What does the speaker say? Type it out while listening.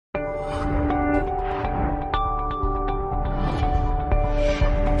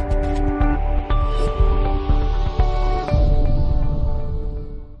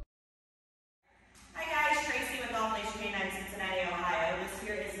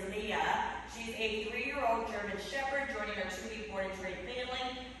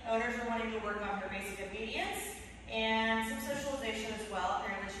Owners are wanting to work on her basic obedience and some socialization as well.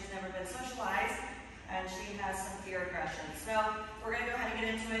 Apparently she's never been socialized and she has some fear aggression. So we're going to go ahead and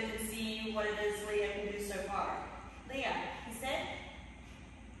get into it and see what it is Leah can do so far. Leah, you sit.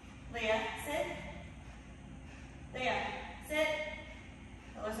 Leah, sit. Leah, sit.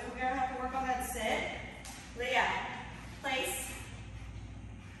 It looks like we're going to have to work on that sit. Leah, place.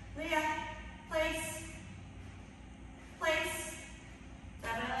 Leah, place. Place.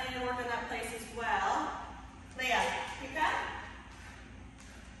 Definitely need to work on that place as well. Leah, pick up.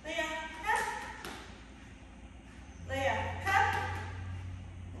 Leah, come. Leah, come.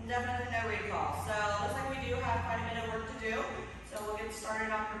 And definitely no recall. So it looks like we do have quite a bit of work to do. So we'll get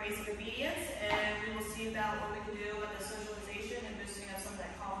started on our basic obedience and we will see about what we can do with the socialization and boosting up some of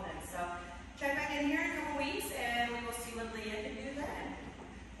that confidence. So check back in here in a couple weeks and we will see what Leah can do then.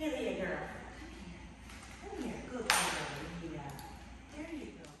 Hey Leah girl. Come here. Good girl, Leah. There you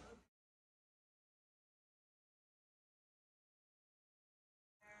go.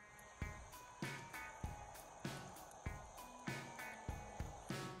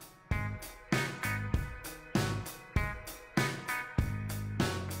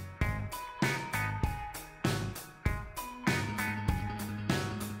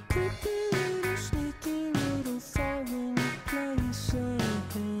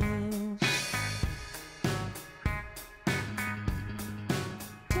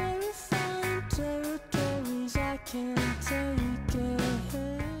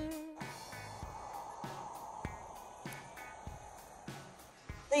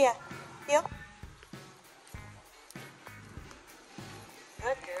 Leah, heel.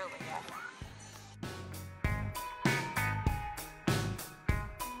 Good girl, Leah.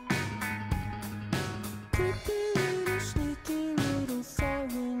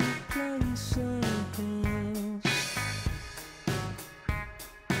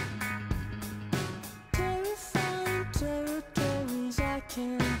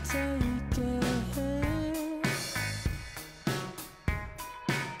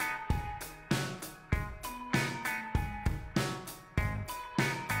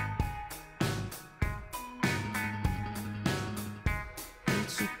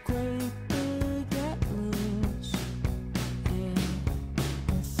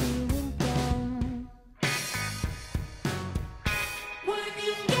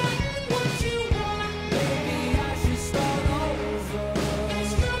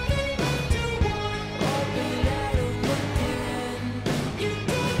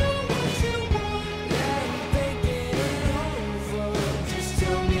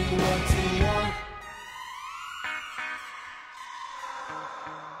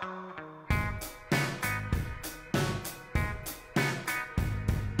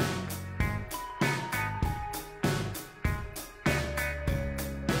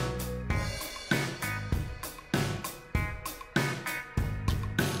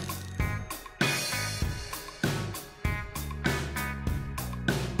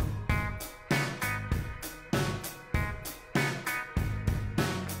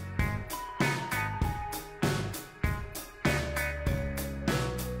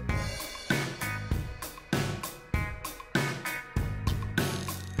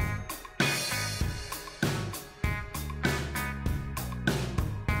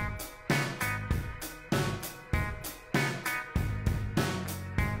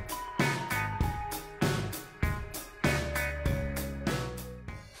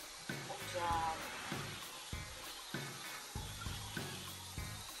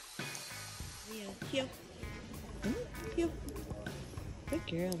 Heel. Heel. Good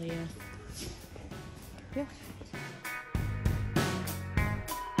girl, Leah. Heel.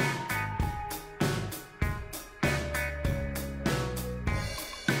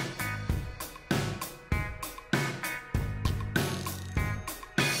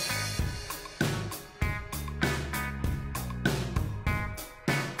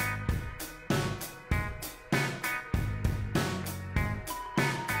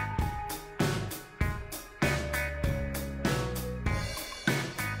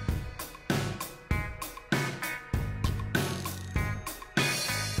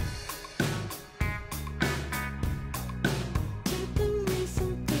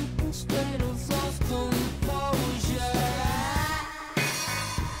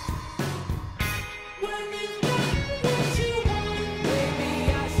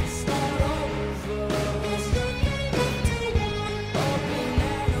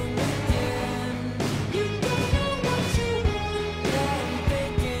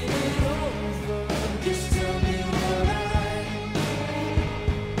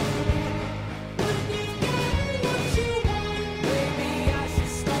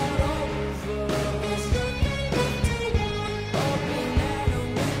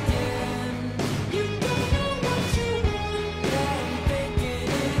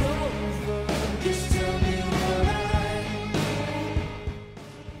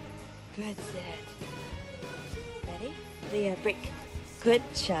 Good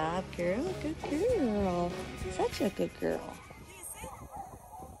job, girl. Good girl. Such a good girl.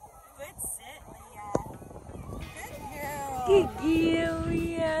 Good sit, Leah. Good girl. Good girl,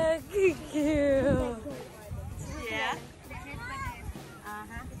 Leah. Good girl. Yeah.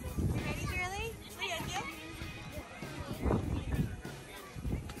 Uh-huh. You ready, girlie? Leah, you?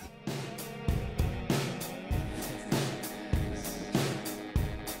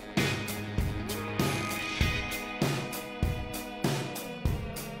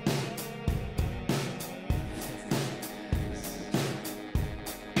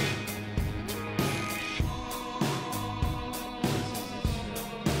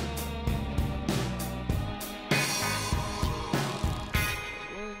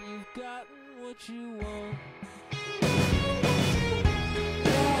 What you want.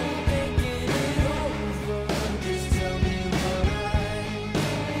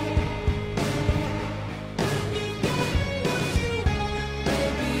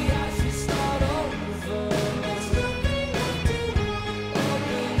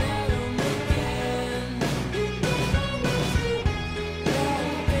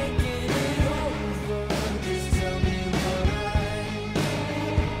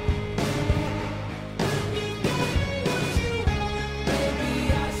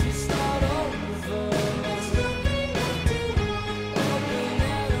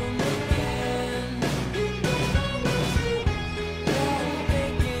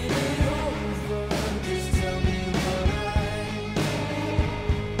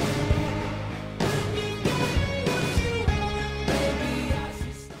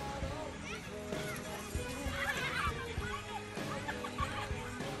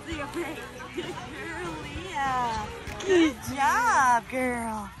 Leah. Good job,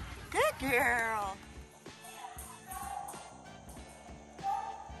 girl. Good girl.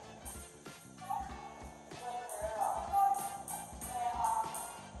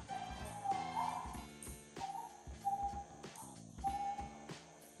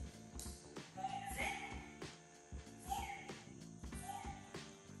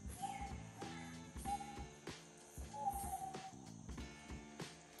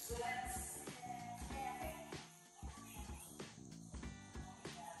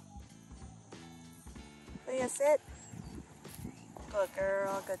 Leah, sit. Good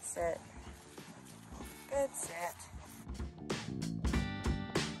girl, good sit. Good sit.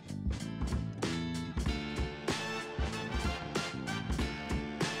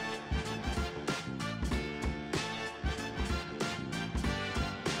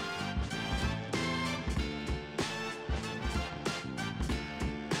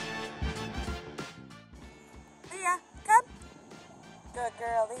 Leah, come. Good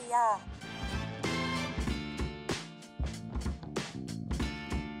girl, Leah.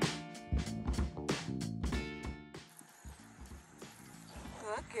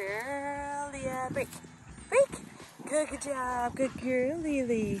 Good girl, Leah. Break. Break. Good job. Good girl,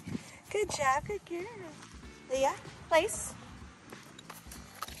 Lily. Good job. Good girl. Leah, place.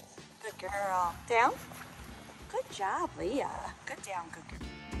 Good girl. Down. Good job, Leah. Good down. Good girl.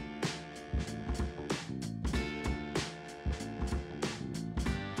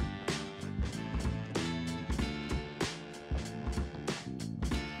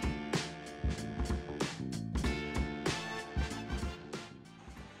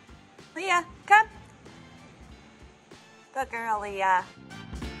 Leah, come. Good girl, Leah.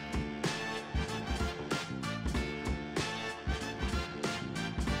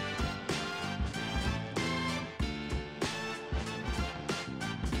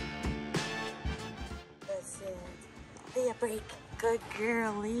 That's it. Leah, break. Good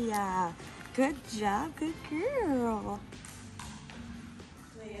girl, Leah. Good job, good girl.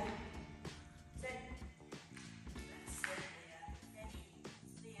 Leah, sit. That's it, Leah. Ready?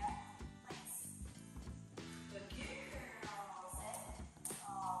 Leah, place. Good girl. Sit.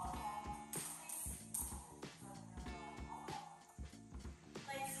 Oh,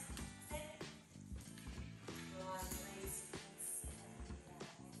 place. Sit. Good, place.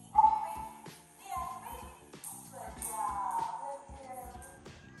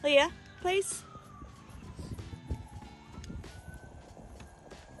 Leah, place.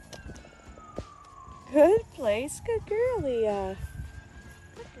 Good place. Good girl, Leah.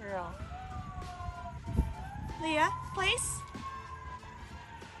 Good girl. Leah, place.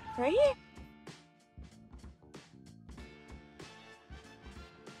 Right here.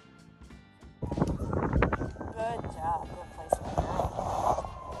 Good job. Good place, my girl.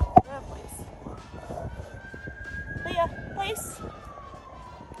 Good place. Leah, place.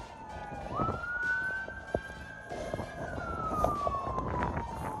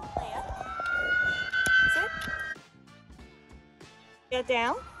 Leah, sit. Yeah, Leah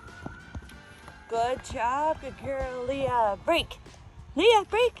down. Good job, good girl, Leah. Break. Leah,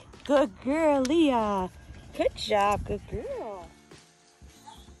 break. Good girl, Leah. Good job, good girl.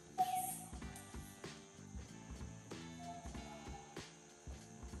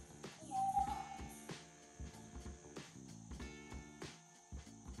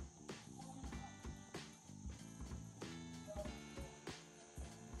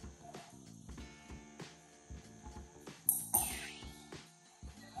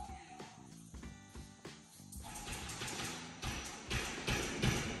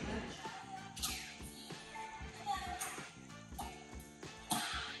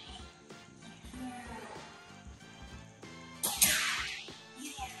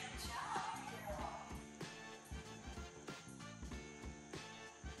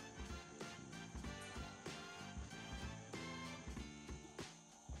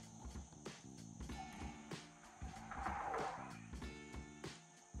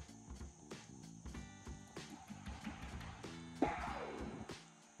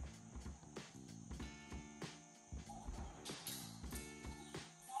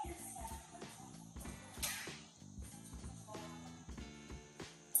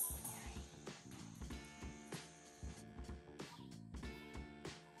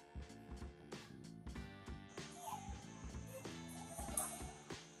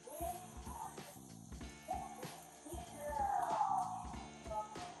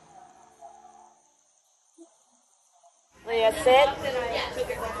 Leah, sit.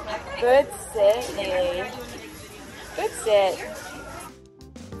 Good sit, Leah. Good sit.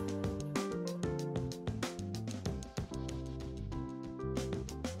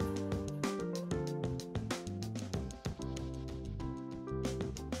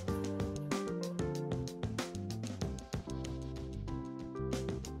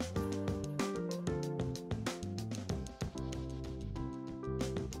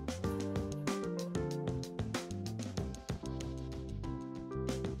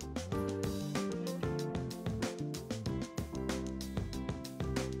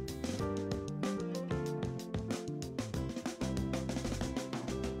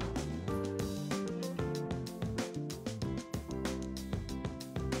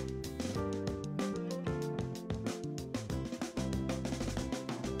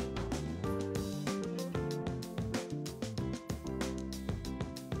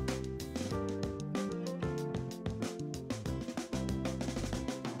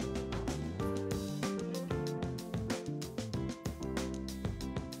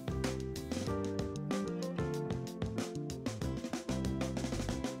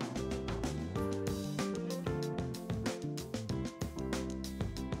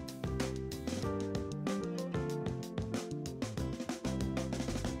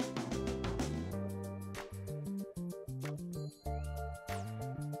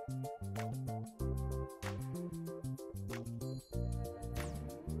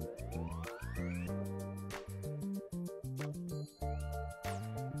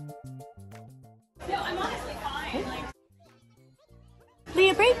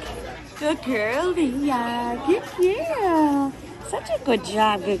 Leah, break. Good girl, Leah. Good girl. Such a good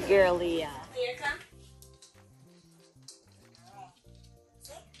job, good girl, Leah. Leah, come.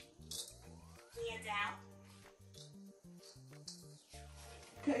 Sit. Leah, down.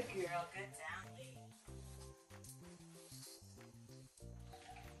 Good girl, good down, Leah.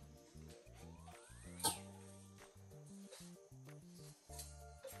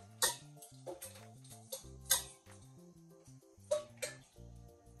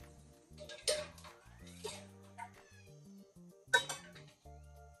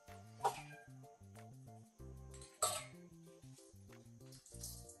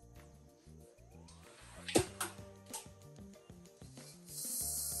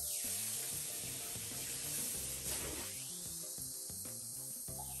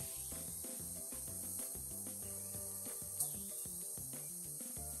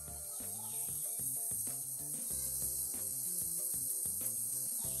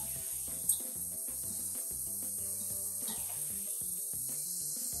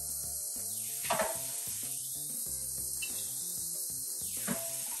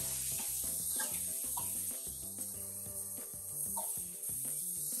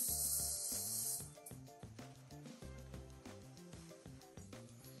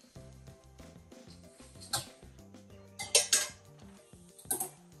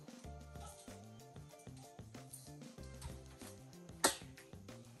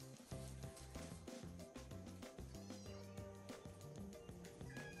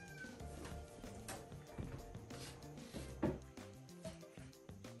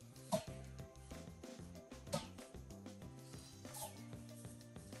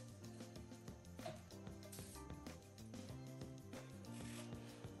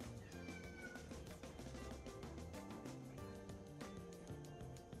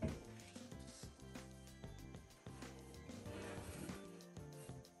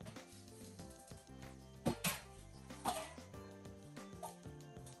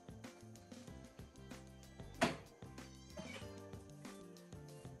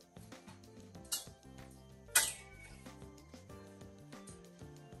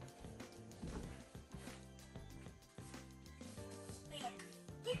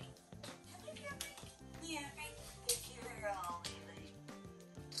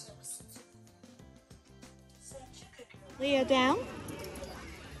 Leah, down.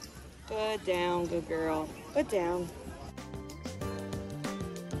 Good down, good girl. Good down.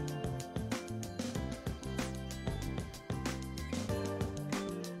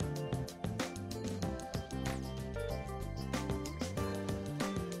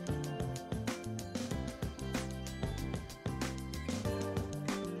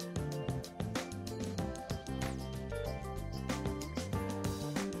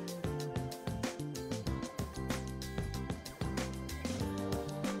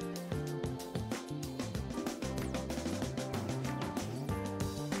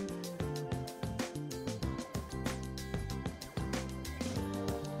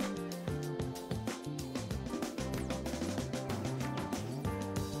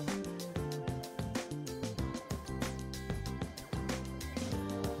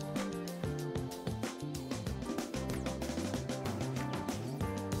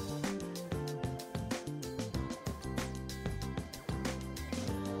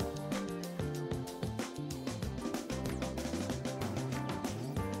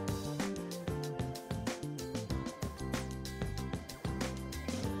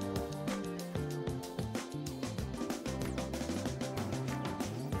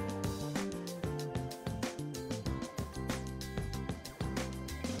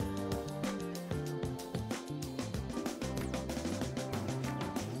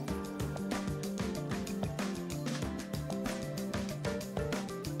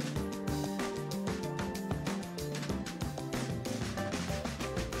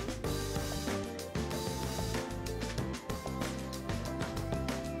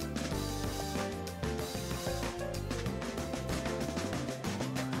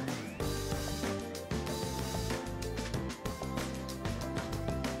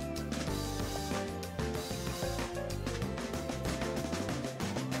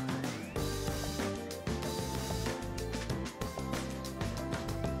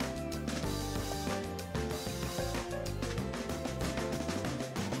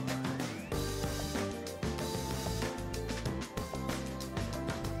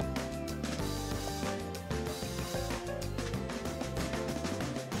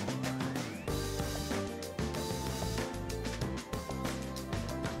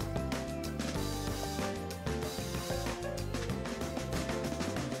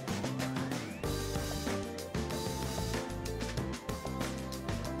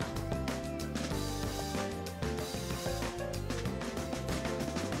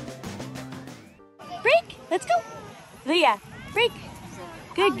 Break. Let's go. Leah, break.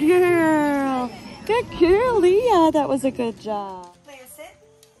 Good girl. Good girl, Leah. That was a good job. Leah, sit.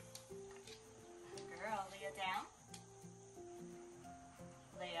 Good girl. Leah, down.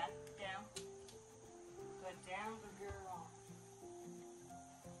 Leah, down. Good down, good girl.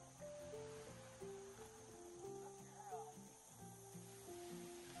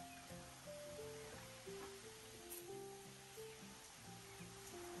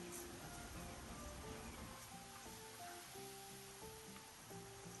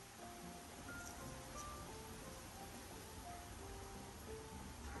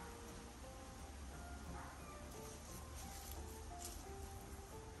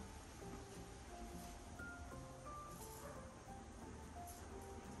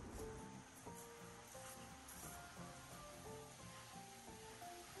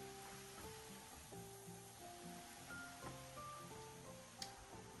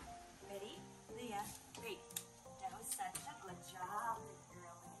 Ready? Leah, great. That was such a good job, good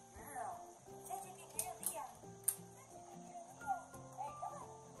girl, good girl. Such a good girl, Leah. Hey, come on.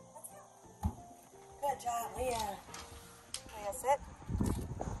 Let's go. Good job, Leah. Leah, sit.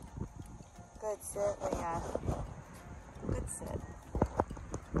 Good sit, Leah. Good sit.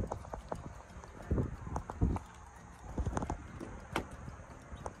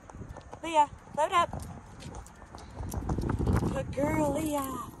 Leah, load up. Good girl,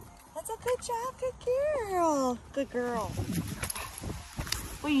 Leah. That's a good job, good girl. Good girl.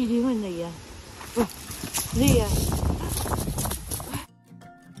 What are you doing, Leah? Oh, Leah.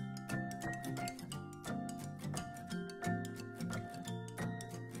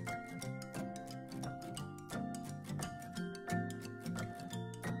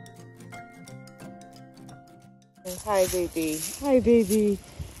 Hi, baby. Hi, baby.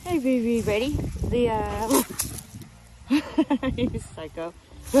 Hi, baby. Ready? Leah. You psycho.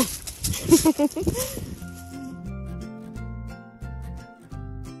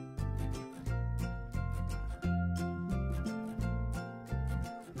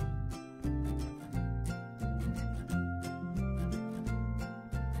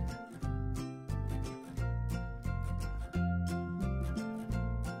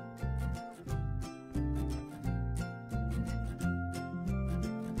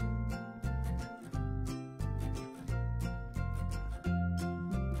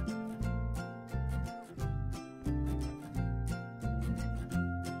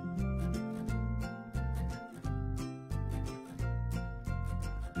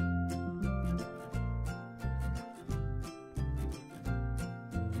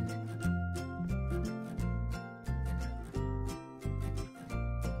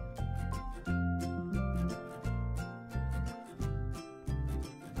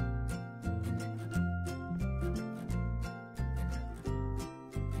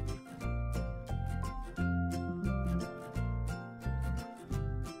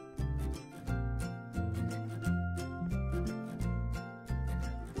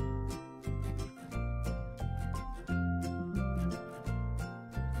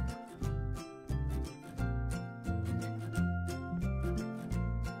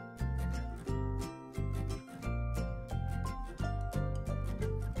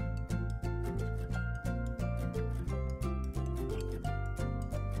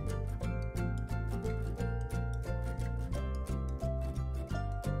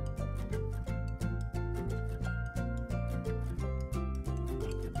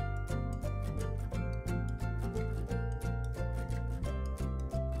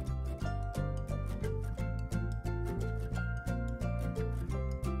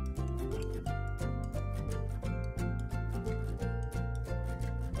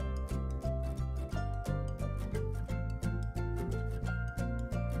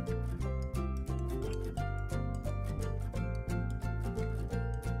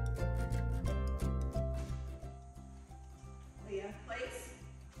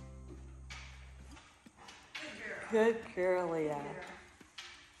 Good girl, Leah.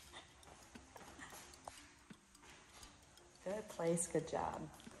 Good place, good job.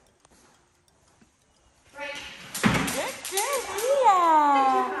 Right. Good girl,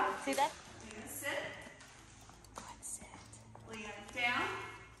 Leah. See that? Leah, sit. Good sit. Leah, down.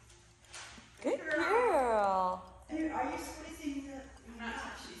 Good girl. Are you squeezing the? I'm not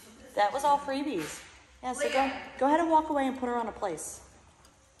touching this. That was all freebies. Yeah, so Leah. go ahead and walk away and put her on a place.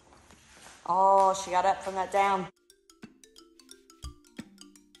 Oh, she got up from that down.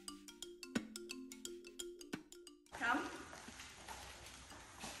 Come.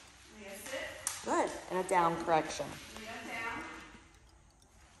 Leah, sit. Good. And a down correction. Leah, down.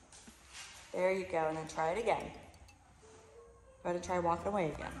 There you go. And then try it again. Go ahead and try walking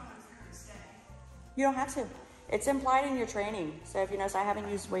away again. You don't have to. It's implied in your training. So if you notice I haven't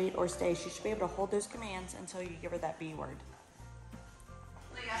used wait or stay, she should be able to hold those commands until you give her that B word.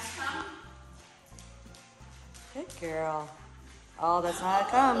 Leah, come. Good girl. Oh, that's not a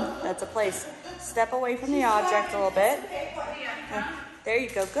come. That's a place. Step away from the object a little bit. Leah, come. There you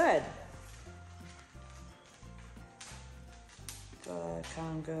go. Good. Good.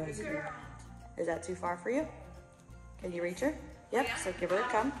 Come. Good. Is that too far for you? Can you reach her? Yep. So give her a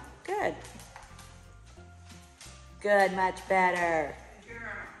come. Good. Good. Much better. Good girl.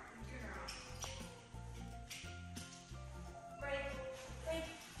 Good girl. Break. Break.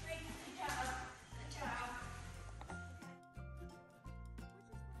 Break. Good job. Good job.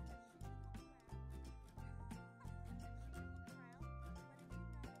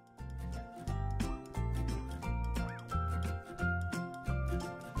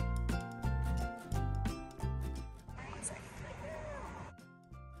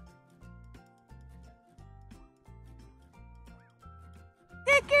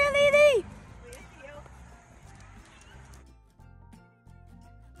 Good girl, Lily.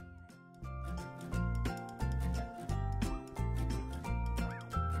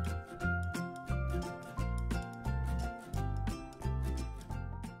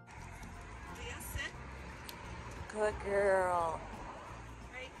 Good girl.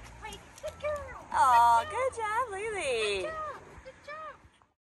 Break. Break. Good girl. Oh, good job, Lily.